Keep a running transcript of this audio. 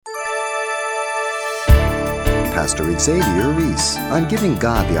Pastor Xavier Reese on giving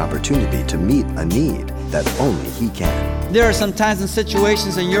God the opportunity to meet a need that only He can. There are some times and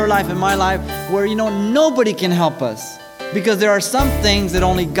situations in your life and my life where, nobody can help us, because there are some things that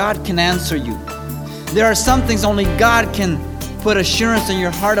only God can answer you. There are some things only God can put assurance in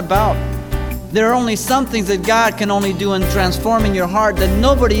your heart about. There are only some things that God can only do in transforming your heart that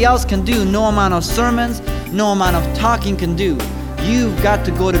nobody else can do. No amount of sermons, no amount of talking can do. You've got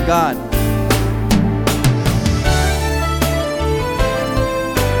to go to God.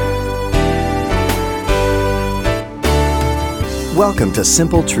 Welcome to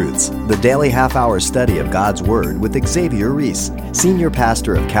Simple Truths, the daily half-hour study of God's Word with Xavier Reese, Senior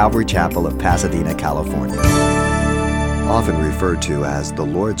Pastor of Calvary Chapel of Pasadena, California. Often referred to as the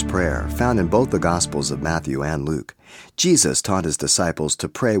Lord's Prayer, found in both the Gospels of Matthew and Luke, Jesus taught His disciples to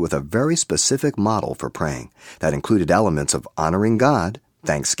pray with a very specific model for praying that included elements of honoring God,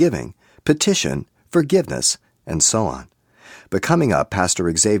 thanksgiving, petition, forgiveness, and so on. But coming up, Pastor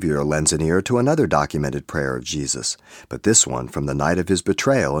Xavier lends an ear to another documented prayer of Jesus, but this one from the night of His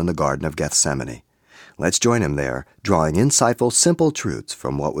betrayal in the Garden of Gethsemane. Let's join him there, drawing insightful, simple truths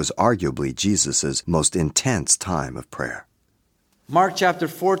from what was arguably Jesus' most intense time of prayer. Mark chapter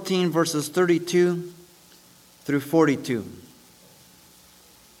 14, verses 32 through 42.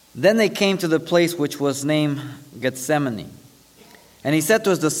 Then they came to the place which was named Gethsemane. And He said to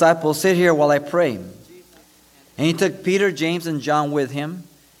His disciples, "Sit here while I pray." And He took Peter, James, and John with Him,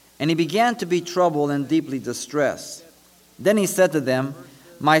 and He began to be troubled and deeply distressed. Then He said to them,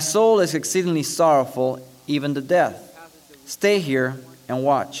 "My soul is exceedingly sorrowful, even to death. Stay here and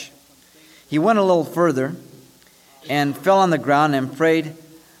watch." He went a little further and fell on the ground and prayed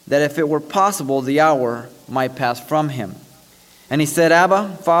that if it were possible, the hour might pass from Him. And He said,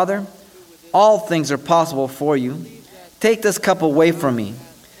 "Abba, Father, all things are possible for You. Take this cup away from me.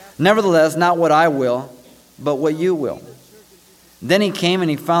 Nevertheless, not what I will, but what You will." Then He came and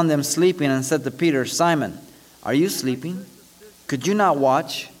He found them sleeping and said to Peter, "Simon, are you sleeping? Could you not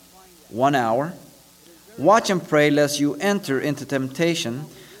watch 1 hour? Watch and pray lest you enter into temptation.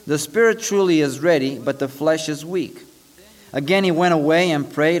 The spirit truly is ready, but the flesh is weak." Again He went away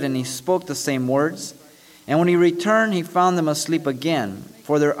and prayed, and He spoke the same words. And when He returned, He found them asleep again,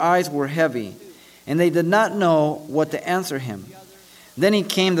 for their eyes were heavy, and they did not know what to answer Him. Then He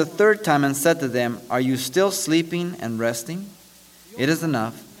came the third time and said to them, "Are you still sleeping and resting? It is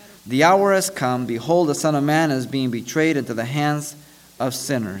enough. The hour has come. Behold, the Son of Man is being betrayed into the hands of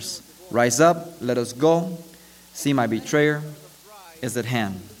sinners. Rise up, let us go. See, my betrayer is at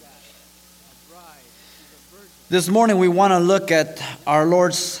hand." This morning we want to look at our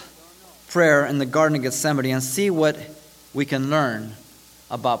Lord's Prayer in the Garden of Gethsemane and see what we can learn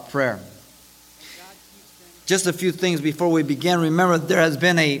about prayer. Just a few things before we begin. Remember, there has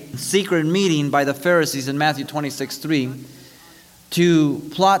been a secret meeting by the Pharisees in Matthew 26:3 to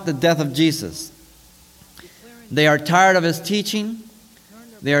plot the death of Jesus. They are tired of His teaching.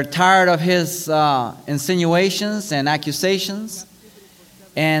 They are tired of His insinuations and accusations.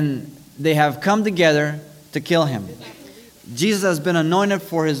 And they have come together to kill Him. Jesus has been anointed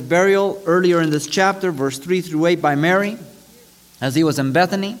for His burial earlier in this chapter, verse 3 through 8, by Mary, as He was in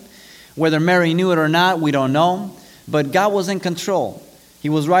Bethany. Whether Mary knew it or not, we don't know. But God was in control. He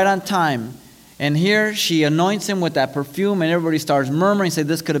was right on time. And here she anoints Him with that perfume, and everybody starts murmuring, say,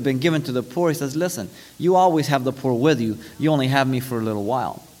 "This could have been given to the poor." He says, "Listen, you always have the poor with you. You only have me for a little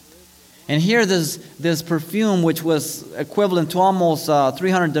while." And here this perfume, which was equivalent to almost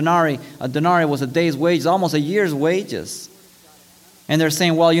 300 denarii. A denarii was a day's wages, almost a year's wages. And they're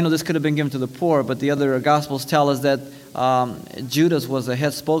saying, well, this could have been given to the poor. But the other Gospels tell us that Judas was the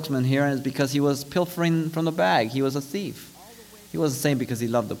head spokesman here, and it's because he was pilfering from the bag. He was a thief. He wasn't saying because he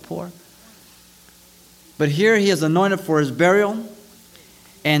loved the poor. But here He is anointed for His burial,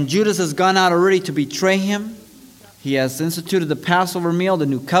 and Judas has gone out already to betray Him. He has instituted the Passover meal, the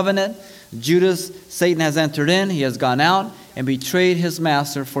new covenant. Judas, Satan has entered in. He has gone out and betrayed his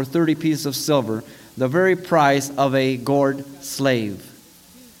master for 30 pieces of silver, the very price of a gored slave.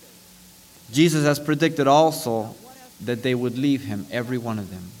 Jesus has predicted also that they would leave Him, every one of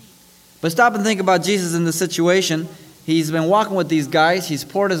them. But stop and think about Jesus in this situation. He's been walking with these guys. He's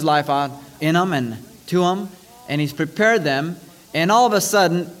poured His life out in them and to them, and He's prepared them. And all of a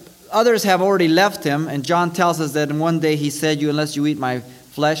sudden, others have already left Him. And John tells us that in one day He said, "Unless you eat my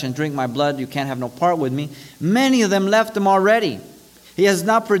flesh and drink my blood, you can't have no part with me." Many of them left Him already. He has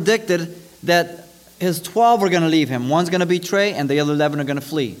not predicted that His 12 are going to leave Him. One's going to betray, and the other 11 are going to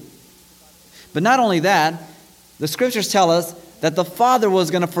flee. But not only that, the Scriptures tell us that the Father was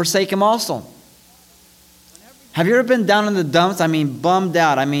going to forsake Him also. Have you ever been down in the dumps? I mean, bummed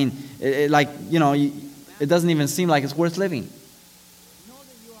out. I mean, it doesn't even seem like it's worth living.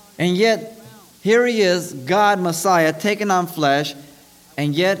 And yet, here he is, God, Messiah, taking on flesh,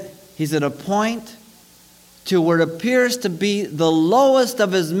 and yet he's at a point to where it appears to be the lowest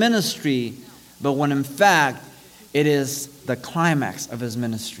of his ministry, but when in fact it is the climax of his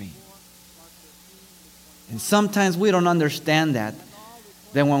ministry. And sometimes we don't understand that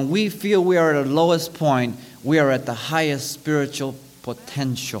when we feel we are at the lowest point, we are at the highest spiritual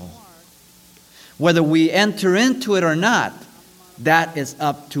potential. Whether we enter into it or not, that is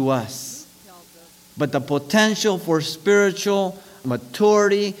up to us. But the potential for spiritual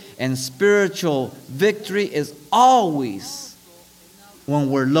maturity and spiritual victory is always when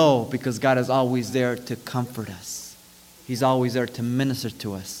we're low, because God is always there to comfort us. He's always there to minister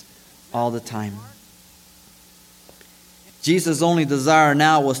to us all the time. Jesus' only desire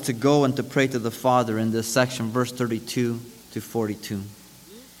now was to go and to pray to the Father in this section, verse 32 to 42.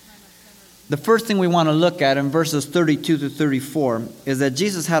 The first thing we want to look at in verses 32 to 34 is that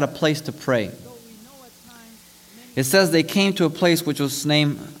Jesus had a place to pray. It says they came to a place which was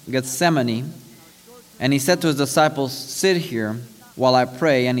named Gethsemane, and he said to his disciples, "Sit here while I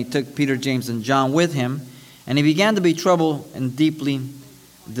pray." And he took Peter, James, and John with him, and he began to be troubled and deeply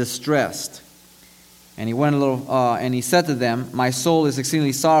distressed. And he went and he said to them, "My soul is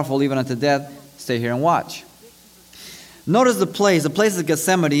exceedingly sorrowful, even unto death. Stay here and watch." Notice the place. The place is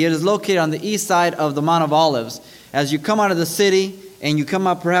Gethsemane. It is located on the east side of the Mount of Olives. As you come out of the city, and you come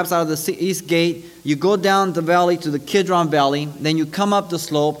up perhaps out of the east gate, you go down the valley to the Kidron Valley, then you come up the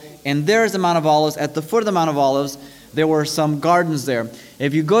slope, and there's the Mount of Olives. At the foot of the Mount of Olives, there were some gardens there.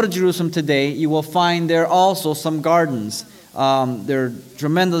 If you go to Jerusalem today, you will find there also some gardens. They're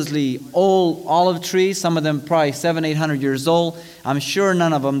tremendously old olive trees, some of them probably 700-800 years old. I'm sure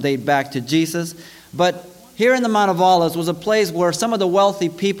none of them date back to Jesus. But here in the Mount of Olives was a place where some of the wealthy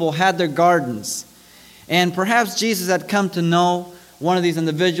people had their gardens. And perhaps Jesus had come to know one of these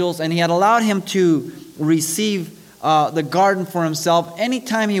individuals, and he had allowed him to receive the garden for himself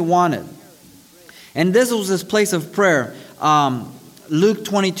anytime he wanted. And this was his place of prayer. Luke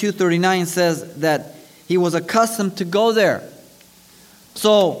 22:39 says that he was accustomed to go there.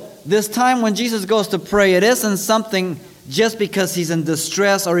 So this time when Jesus goes to pray, it isn't something just because he's in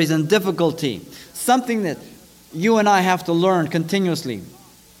distress or he's in difficulty. Something that you and I have to learn continuously.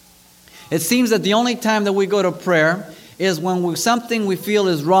 It seems that the only time that we go to prayer is when something we feel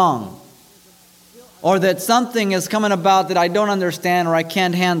is wrong, or that something is coming about that I don't understand or I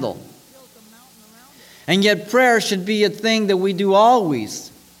can't handle. And yet prayer should be a thing that we do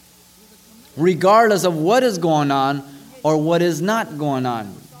always, regardless of what is going on or what is not going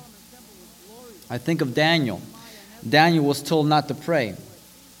on. I think of Daniel. Daniel was told not to pray.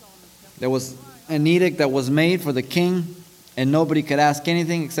 There was an edict that was made for the king, and nobody could ask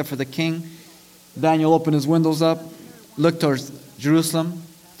anything except for the king. Daniel opened his windows up, looked towards Jerusalem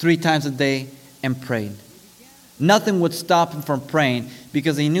 3 times a day, and prayed. Nothing would stop him from praying,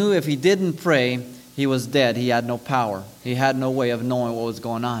 because he knew if he didn't pray, he was dead. He had no power. He had no way of knowing what was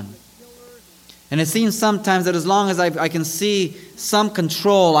going on. And it seems sometimes that as long as I can see some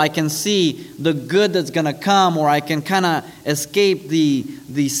control, I can see the good that's going to come, or I can kind of escape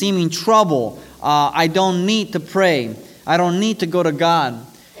the seeming trouble, I don't need to pray. I don't need to go to God.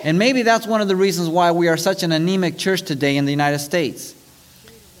 And maybe that's one of the reasons why we are such an anemic church today in the United States.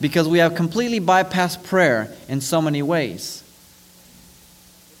 Because we have completely bypassed prayer in so many ways.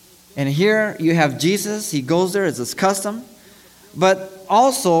 And here you have Jesus. He goes there as his custom. But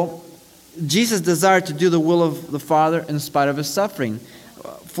also, Jesus desired to do the will of the Father in spite of his suffering.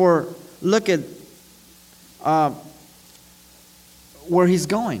 For look at where he's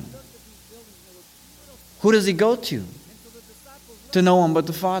going. Who does he go to? To no one but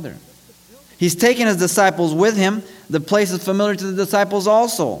the Father. He's taken his disciples with him. The place is familiar to the disciples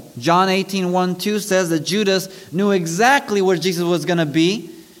also. John 18:1-2 says that Judas knew exactly where Jesus was going to be,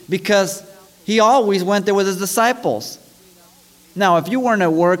 because he always went there with his disciples. Now, if you weren't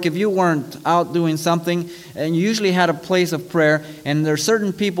at work, if you weren't out doing something, and you usually had a place of prayer, and there are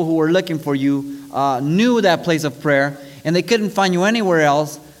certain people who were looking for you, knew that place of prayer, and they couldn't find you anywhere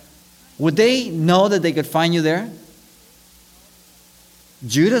else, would they know that they could find you there?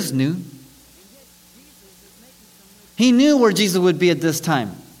 Judas knew. He knew where Jesus would be at this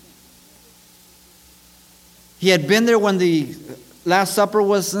time. He had been there when the Last Supper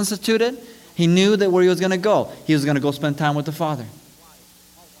was instituted. He knew that where he was going to go. He was going to go spend time with the Father.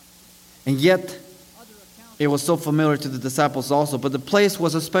 And yet, it was so familiar to the disciples also. But the place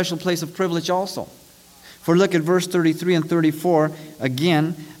was a special place of privilege also. For look at verse 33 and 34.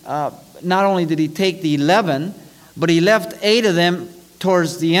 Again, not only did he take the 11, but he left 8 of them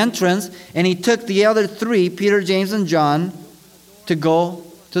towards the entrance, and he took the other three, Peter, James, and John, to go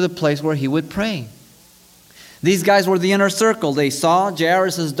to the place where he would pray. These guys were the inner circle. They saw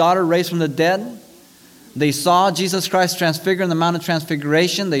Jairus' daughter raised from the dead. They saw Jesus Christ transfigured on the Mount of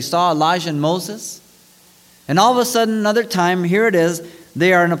Transfiguration. They saw Elijah and Moses. And all of a sudden, another time, here it is,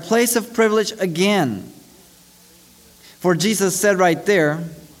 they are in a place of privilege again. For Jesus said right there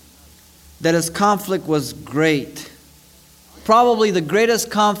that his conflict was great. Probably the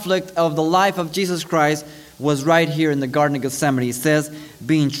greatest conflict of the life of Jesus Christ was right here in the Garden of Gethsemane. He says,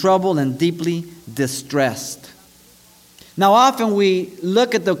 being troubled and deeply distressed. Now often we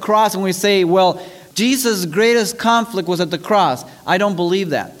look at the cross and we say, well, Jesus' greatest conflict was at the cross. I don't believe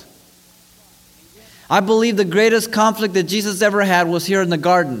that. I believe the greatest conflict that Jesus ever had was here in the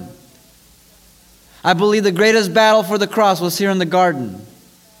garden. I believe the greatest battle for the cross was here in the garden.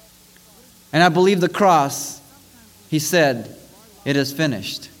 And I believe the cross, he said, it is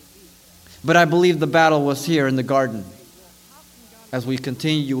finished. But I believe the battle was here in the garden. As we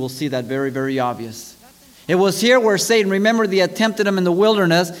continue, you will see that very, very obvious. It was here where Satan, remember, they tempted him in the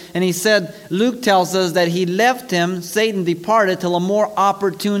wilderness, and he said, Luke tells us that he left him, Satan departed, till a more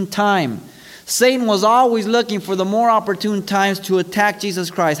opportune time. Satan was always looking for the more opportune times to attack Jesus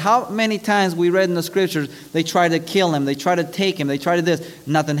Christ. How many times we read in the scriptures, they tried to kill him, they tried to take him, they tried to this,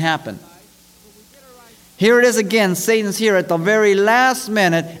 nothing happened. Here it is again, Satan's here at the very last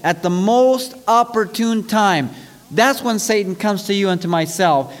minute, at the most opportune time. That's when Satan comes to you and to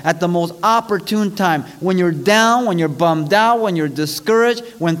myself, at the most opportune time. When you're down, when you're bummed out, when you're discouraged,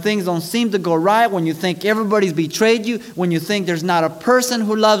 when things don't seem to go right, when you think everybody's betrayed you, when you think there's not a person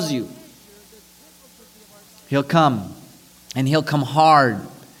who loves you. He'll come, and he'll come hard,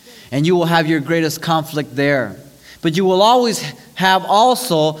 and you will have your greatest conflict there. But you will always have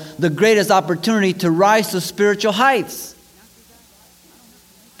also the greatest opportunity to rise to spiritual heights.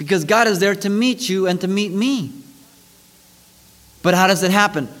 Because God is there to meet you and to meet me. But how does it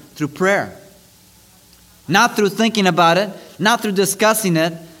happen? Through prayer. Not through thinking about it, not through discussing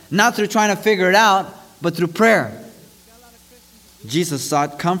it, not through trying to figure it out, but through prayer. Jesus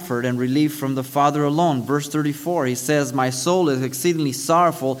sought comfort and relief from the Father alone. Verse 34, he says, my soul is exceedingly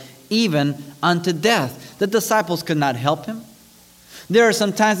sorrowful, even unto death. The disciples could not help him. There are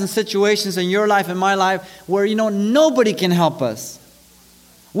some times and situations in your life and my life where, nobody can help us.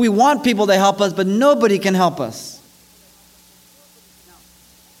 We want people to help us, but nobody can help us.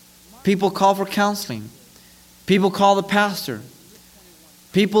 People call for counseling. People call the pastor.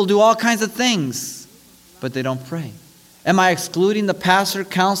 People do all kinds of things, but they don't pray. Am I excluding the pastor,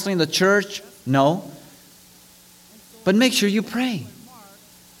 counseling, the church? No. But make sure you pray.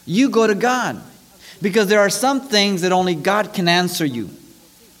 You go to God. Because there are some things that only God can answer you.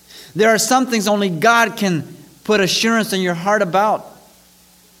 There are some things only God can put assurance in your heart about.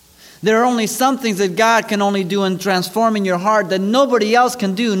 There are only some things that God can only do in transforming your heart that nobody else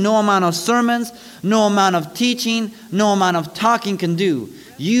can do. No amount of sermons, no amount of teaching, no amount of talking can do.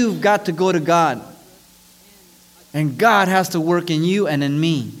 You've got to go to God. And God has to work in you and in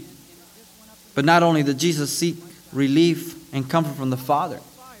me. But not only did Jesus seek relief and comfort from the Father,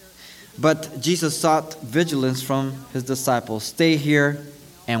 but Jesus sought vigilance from his disciples. Stay here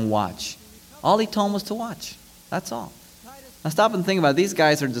and watch. All he told them was to watch. That's all. Now stop and think about it. These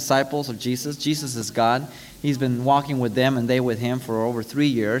guys are disciples of Jesus. Jesus is God. He's been walking with them and they with him for over 3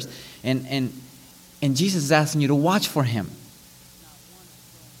 years. And Jesus is asking you to watch for him.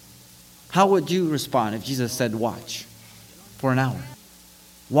 How would you respond if Jesus said watch for an hour?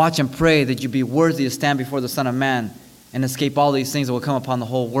 Watch and pray that you be worthy to stand before the Son of Man and escape all these things that will come upon the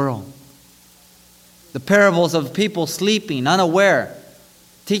whole world. The parables of people sleeping, unaware,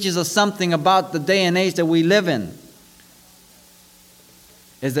 teaches us something about the day and age that we live in.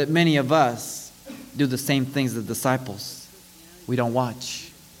 Is that many of us do the same things as the disciples. We don't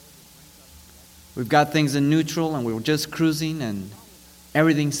watch. We've got things in neutral and we're just cruising and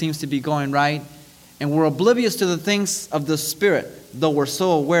everything seems to be going right. And we're oblivious to the things of the Spirit, though we're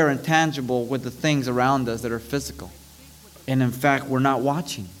so aware and tangible with the things around us that are physical. And in fact, we're not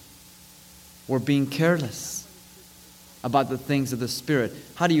watching. We're being careless about the things of the Spirit.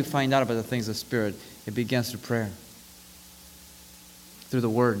 How do you find out about the things of the Spirit? It begins through prayer. Through the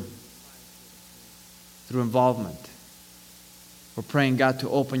Word. Through involvement. We're praying God to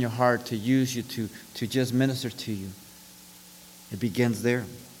open your heart, to use you, to just minister to you. It begins there.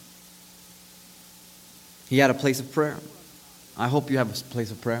 He had a place of prayer. I hope you have a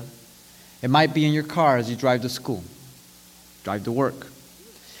place of prayer. It might be in your car as you drive to school, drive to work.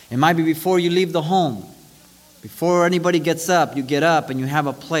 It might be before you leave the home. Before anybody gets up, you get up and you have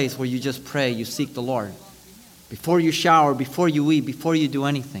a place where you just pray, you seek the Lord. Before you shower, before you eat, before you do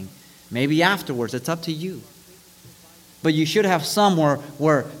anything. Maybe afterwards. It's up to you. But you should have somewhere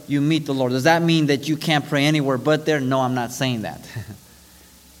where you meet the Lord. Does that mean that you can't pray anywhere but there? No, I'm not saying that.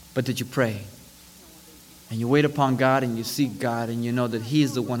 But that you pray. And you wait upon God and you seek God and you know that He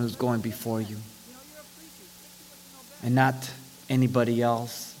is the one who's going before you. And not anybody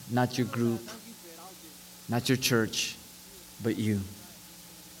else, not your group, not your church, but you.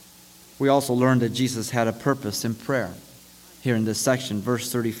 We also learned that Jesus had a purpose in prayer. Here in this section,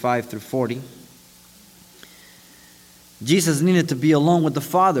 verse 35 through 40. Jesus needed to be alone with the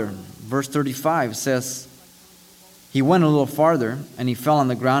Father. Verse 35 says, He went a little farther, and He fell on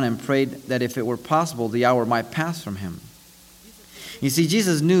the ground and prayed that if it were possible, the hour might pass from Him. You see,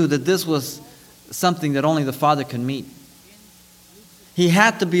 Jesus knew that this was something that only the Father could meet. He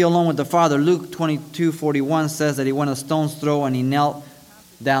had to be alone with the Father. Luke 22:41 says that He went a stone's throw and He knelt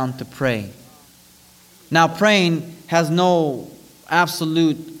down to pray. Now, praying has no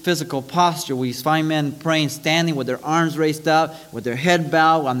absolute physical posture. We find men praying standing with their arms raised up, with their head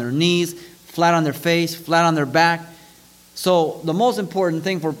bowed, on their knees, flat on their face, flat on their back. So the most important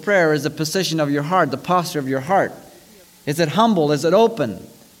thing for prayer is the position of your heart, the posture of your heart. Is it humble? Is it open?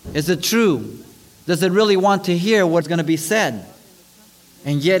 Is it true? Does it really want to hear what's going to be said?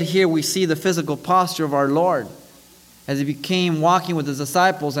 And yet here we see the physical posture of our Lord as He became walking with His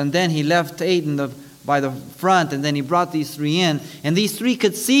disciples, and then He left 8 by the front, and then He brought these 3 in, and these 3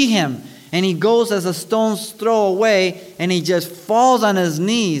 could see Him, and He goes as a stone's throw away, and He just falls on His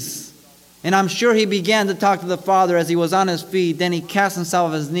knees. And I'm sure He began to talk to the Father as He was on His feet. Then He cast Himself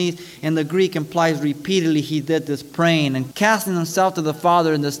on His knees, and the Greek implies repeatedly He did this praying and casting Himself to the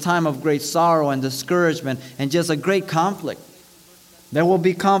Father in this time of great sorrow and discouragement and just a great conflict. There will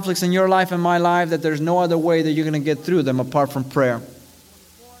be conflicts in your life and my life that there's no other way that you're going to get through them apart from prayer.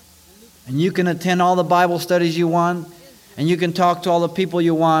 And you can attend all the Bible studies you want, and you can talk to all the people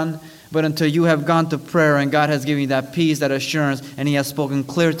you want, but until you have gone to prayer and God has given you that peace, that assurance, and He has spoken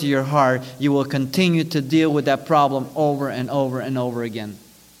clear to your heart, you will continue to deal with that problem over and over and over again.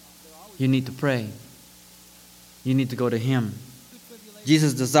 You need to pray. You need to go to Him.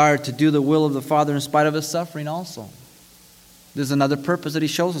 Jesus desired to do the will of the Father in spite of His suffering also. There's another purpose that He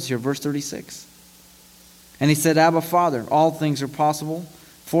shows us here, verse 36. And He said, Abba, Father, all things are possible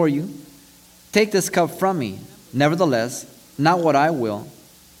for you. Take this cup from me. Nevertheless, not what I will,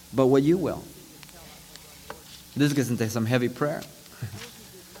 but what you will. This gets into some heavy prayer.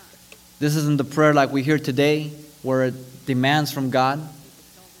 This isn't the prayer like we hear today, where it demands from God.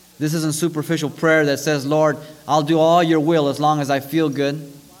 This isn't superficial prayer that says, Lord, I'll do all your will as long as I feel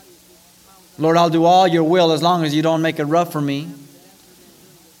good. Lord, I'll do all your will as long as you don't make it rough for me.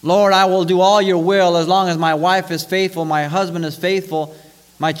 Lord, I will do all your will as long as my wife is faithful, my husband is faithful,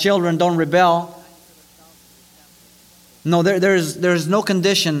 my children don't rebel. No, there's no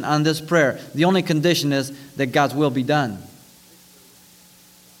condition on this prayer. The only condition is that God's will be done,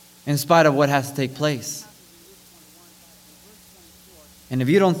 in spite of what has to take place. And if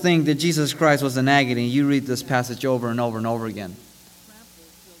you don't think that Jesus Christ was in agony, you read this passage over and over and over again.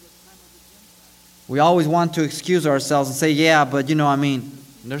 We always want to excuse ourselves and say, yeah, but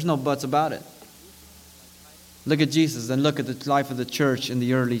there's no buts about it. Look at Jesus and look at the life of the church in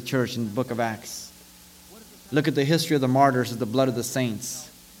the early church in the book of Acts. Look at the history of the martyrs and the blood of the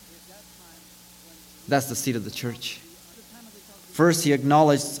saints. That's the seat of the church. First, He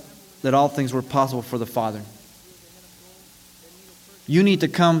acknowledged that all things were possible for the Father. You need to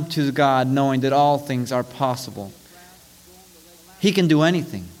come to God knowing that all things are possible. He can do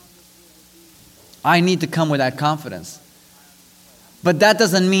anything. I need to come with that confidence. But that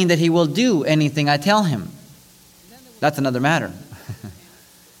doesn't mean that He will do anything I tell Him. That's another matter.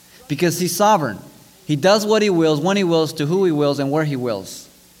 Because He's sovereign. He does what He wills, when He wills, to who He wills, and where He wills.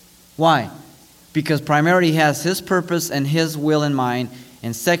 Why? Because primarily He has His purpose and His will in mind,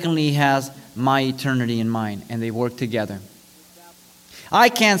 and secondly He has my eternity in mind, and they work together. I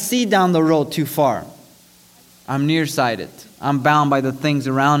can't see down the road too far. I'm nearsighted. I'm bound by the things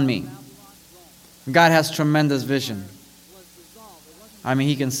around me. God has tremendous vision.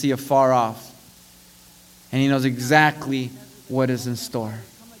 He can see afar off. And He knows exactly what is in store.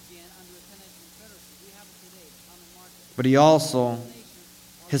 But He also,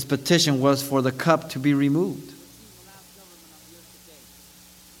 His petition was for the cup to be removed.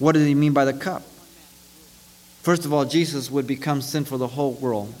 What did He mean by the cup? First of all, Jesus would become sin for the whole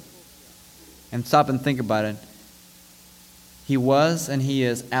world. And stop and think about it. He was and He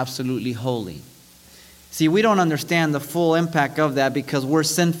is absolutely holy. See, we don't understand the full impact of that because we're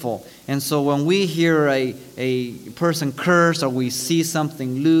sinful. And so when we hear a person curse, or we see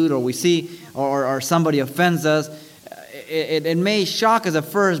something lewd, or we see or somebody offends us, it may shock us at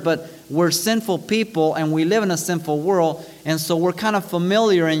first, but we're sinful people and we live in a sinful world, and so we're kind of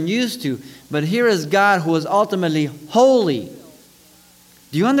familiar and used to. But here is God who is ultimately holy.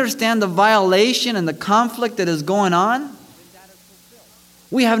 Do you understand the violation and the conflict that is going on?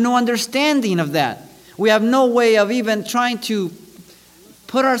 We have no understanding of that. We have no way of even trying to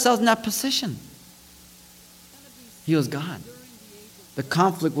put ourselves in that position. He was God. The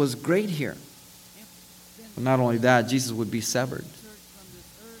conflict was great here. But not only that, Jesus would be severed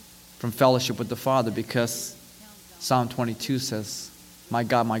from fellowship with the Father, because Psalm 22 says, my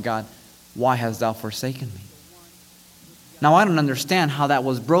God, why hast thou forsaken me? Now, I don't understand how that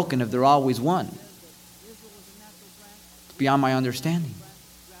was broken if they're always one. It's beyond my understanding.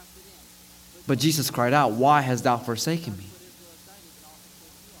 But Jesus cried out, why hast thou forsaken me?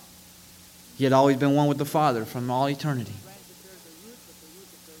 He had always been one with the Father from all eternity.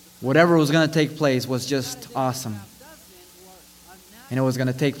 Whatever was going to take place was just awesome. And it was going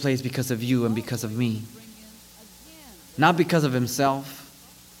to take place because of you and because of me. Not because of himself,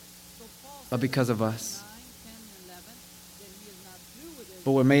 but because of us.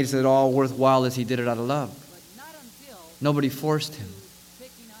 But what makes it all worthwhile is he did it out of love. Nobody forced him.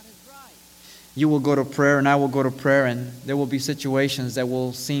 You will go to prayer and I will go to prayer, and there will be situations that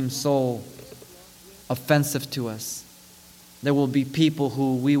will seem so offensive to us. There will be people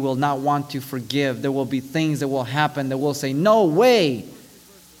who we will not want to forgive. There will be things that will happen that we'll say, no way.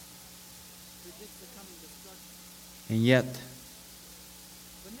 And yet,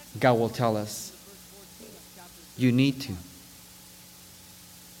 God will tell us, you need to.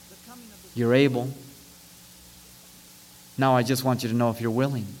 You're able. Now I just want you to know if you're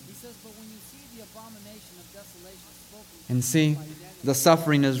willing. And see, the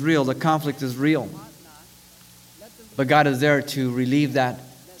suffering is real. The conflict is real. But God is there to relieve that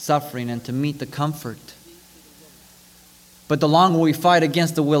suffering and to meet the comfort. But the longer we fight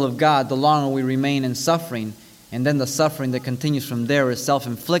against the will of God, the longer we remain in suffering. And then the suffering that continues from there is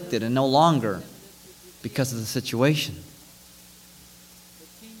self-inflicted and no longer because of the situation.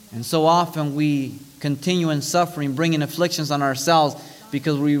 And so often we continue in suffering, bringing afflictions on ourselves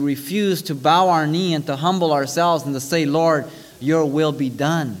because we refuse to bow our knee and to humble ourselves and to say, Lord, your will be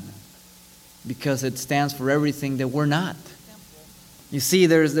done. Because it stands for everything that we're not. You see,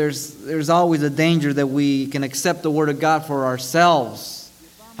 there's always a danger that we can accept the Word of God for ourselves.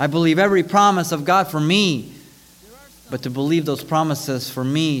 I believe every promise of God for me. But to believe those promises for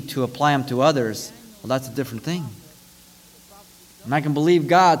me, to apply them to others, well, that's a different thing. And I can believe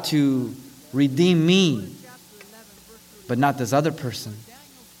God to redeem me, but not this other person.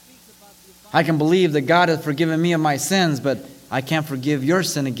 I can believe that God has forgiven me of my sins, but I can't forgive your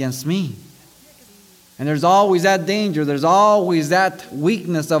sin against me. And there's always that danger. There's always that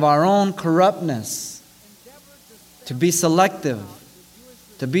weakness of our own corruptness. To be selective.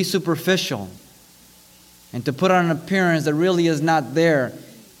 To be superficial. And to put on an appearance that really is not there.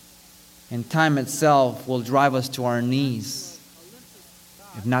 And time itself will drive us to our knees.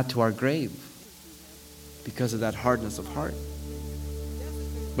 If not to our grave. Because of that hardness of heart.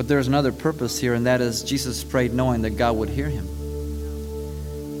 But there's another purpose here, and that is Jesus prayed knowing that God would hear him.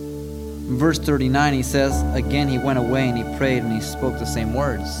 In verse 39 he says, again he went away and he prayed and he spoke the same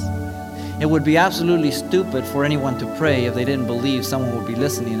words. It would be absolutely stupid for anyone to pray if they didn't believe someone would be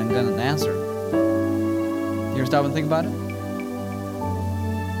listening and going to answer. You ever stop and think about it?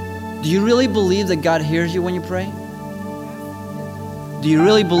 Do you really believe that God hears you when you pray? Do you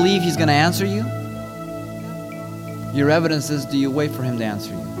really believe he's going to answer you? Your evidence is, do you wait for him to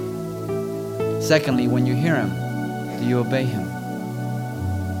answer you? Secondly, when you hear him, do you obey him?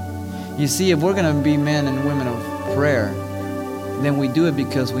 You see, if we're going to be men and women of prayer, then we do it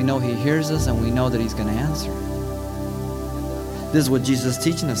because we know he hears us and we know that he's going to answer. This is what Jesus is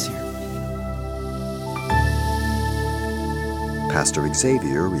teaching us here. Pastor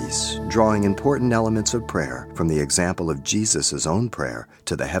Xavier Reese, drawing important elements of prayer from the example of Jesus' own prayer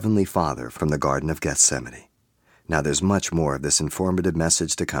to the Heavenly Father from the Garden of Gethsemane. Now, there's much more of this informative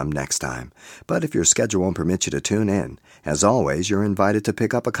message to come next time, but if your schedule won't permit you to tune in, as always, you're invited to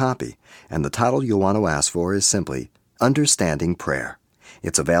pick up a copy, and the title you'll want to ask for is simply Understanding Prayer.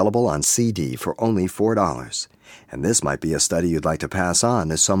 It's available on CD for only $4, and this might be a study you'd like to pass on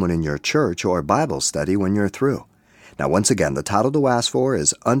to someone in your church or Bible study when you're through. Now, once again, the title to ask for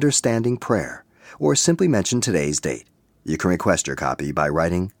is Understanding Prayer, or simply mention today's date. You can request your copy by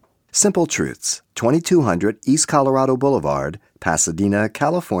writing Simple Truths, 2200 East Colorado Boulevard, Pasadena,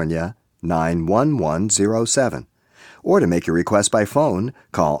 California, 91107. Or to make your request by phone,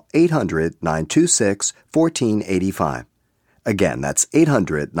 call 800-926-1485. Again, that's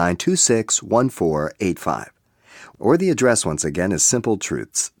 800-926-1485. Or the address once again is Simple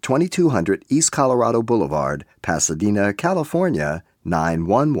Truths, 2200 East Colorado Boulevard, Pasadena, California,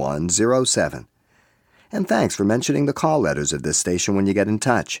 91107. And thanks for mentioning the call letters of this station when you get in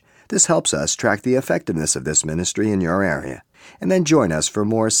touch. This helps us track the effectiveness of this ministry in your area. And then join us for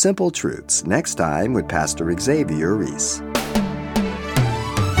more Simple Truths next time with Pastor Xavier Reese.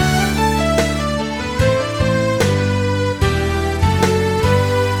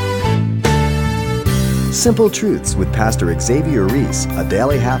 Simple Truths with Pastor Xavier Reese, a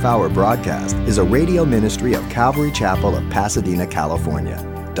daily half-hour broadcast, is a radio ministry of Calvary Chapel of Pasadena, California.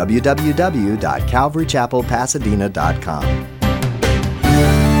 www.calvarychapelpasadena.com.